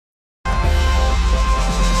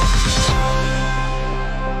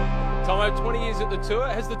Tomo, 20 years at the tour.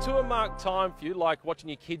 Has the tour marked time for you, like watching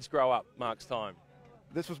your kids grow up marks time?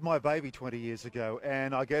 This was my baby 20 years ago,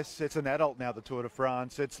 and I guess it's an adult now, the Tour de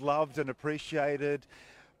France. It's loved and appreciated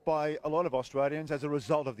by a lot of Australians as a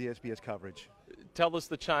result of the SBS coverage. Tell us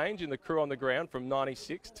the change in the crew on the ground from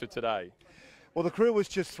 96 to today. Well, the crew was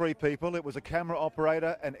just 3 people. It was a camera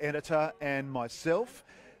operator, an editor, and myself.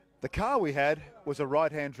 The car we had was a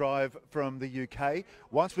right-hand drive from the UK.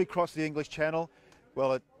 Once we crossed the English Channel,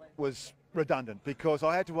 well, it was redundant because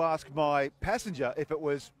I had to ask my passenger if it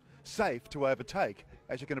was safe to overtake.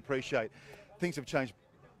 As you can appreciate, things have changed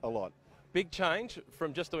a lot. Big change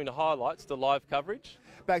from just doing the highlights to live coverage?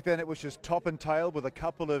 Back then it was just top and tail with a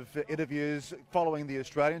couple of interviews following the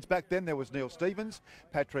Australians. Back then there was Neil Stevens,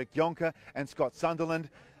 Patrick Jonker and Scott Sunderland.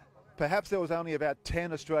 Perhaps there was only about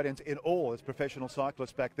 10 Australians in all as professional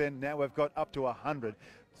cyclists back then. Now we've got up to 100,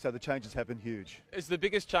 so the changes have been huge. Has the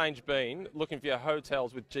biggest change been looking for your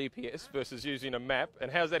hotels with GPS versus using a map, and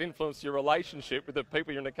how's that influenced your relationship with the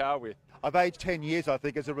people you're in the car with? I've aged 10 years, I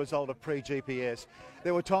think, as a result of pre-GPS.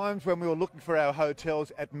 There were times when we were looking for our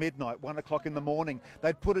hotels at midnight, 1 o'clock in the morning.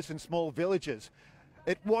 They'd put us in small villages.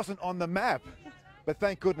 It wasn't on the map. But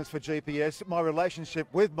thank goodness for GPS. My relationship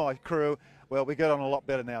with my crew, well, we get on a lot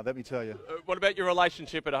better now, let me tell you. What about your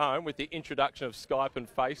relationship at home with the introduction of Skype and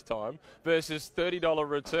FaceTime versus $30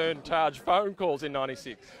 return charge phone calls in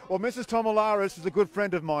 96? Well, Mrs. Tomalaris is a good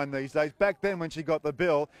friend of mine these days. Back then when she got the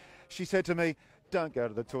bill, she said to me, "Don't go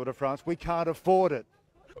to the Tour de France, we can't afford it."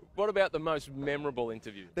 What about the most memorable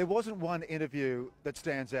interview? There wasn't one interview that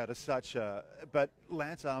stands out as such, but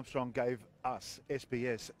Lance Armstrong gave us,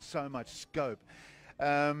 SBS, so much scope.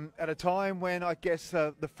 At a time when I guess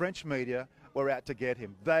the French media were out to get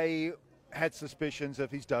him. They had suspicions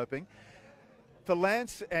of his doping. For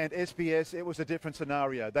Lance and SBS, it was a different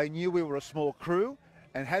scenario. They knew we were a small crew,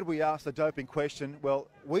 and had we asked the doping question, well,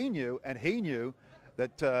 we knew and he knew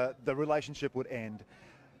that the relationship would end.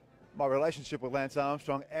 My relationship with Lance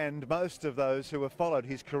Armstrong and most of those who have followed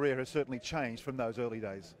his career has certainly changed from those early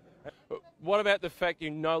days. What about the fact you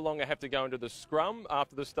no longer have to go into the scrum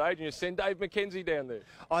after the stage and you send Dave McKenzie down there?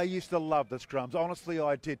 I used to love the scrums. Honestly,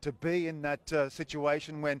 I did. To be in that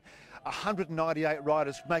situation when 198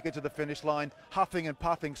 riders make it to the finish line, huffing and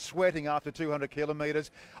puffing, sweating after 200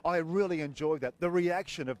 kilometres, I really enjoyed that. The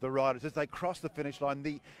reaction of the riders as they crossed the finish line,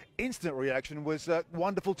 the instant reaction was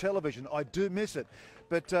wonderful television. I do miss it.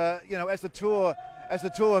 But, you know, as the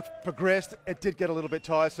tour progressed, it did get a little bit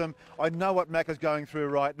tiresome. I know what Macca's going through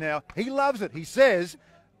right now. He loves it, he says,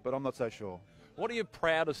 but I'm not so sure. What are you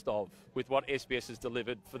proudest of with what SBS has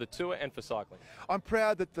delivered for the tour and for cycling? I'm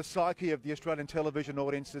proud that the psyche of the Australian television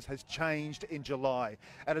audiences has changed in July.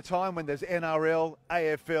 At a time when there's NRL,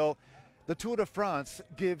 AFL, the Tour de France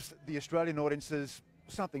gives the Australian audiences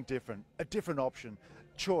something different, a different option,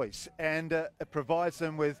 choice, and it provides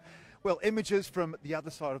them with, well, images from the other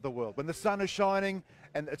side of the world. When the sun is shining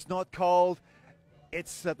and it's not cold,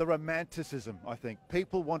 it's the romanticism, I think.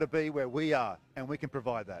 People want to be where we are, and we can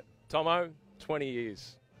provide that. Tomo, 20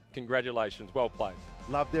 years. Congratulations. Well played.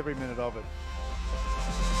 Loved every minute of it.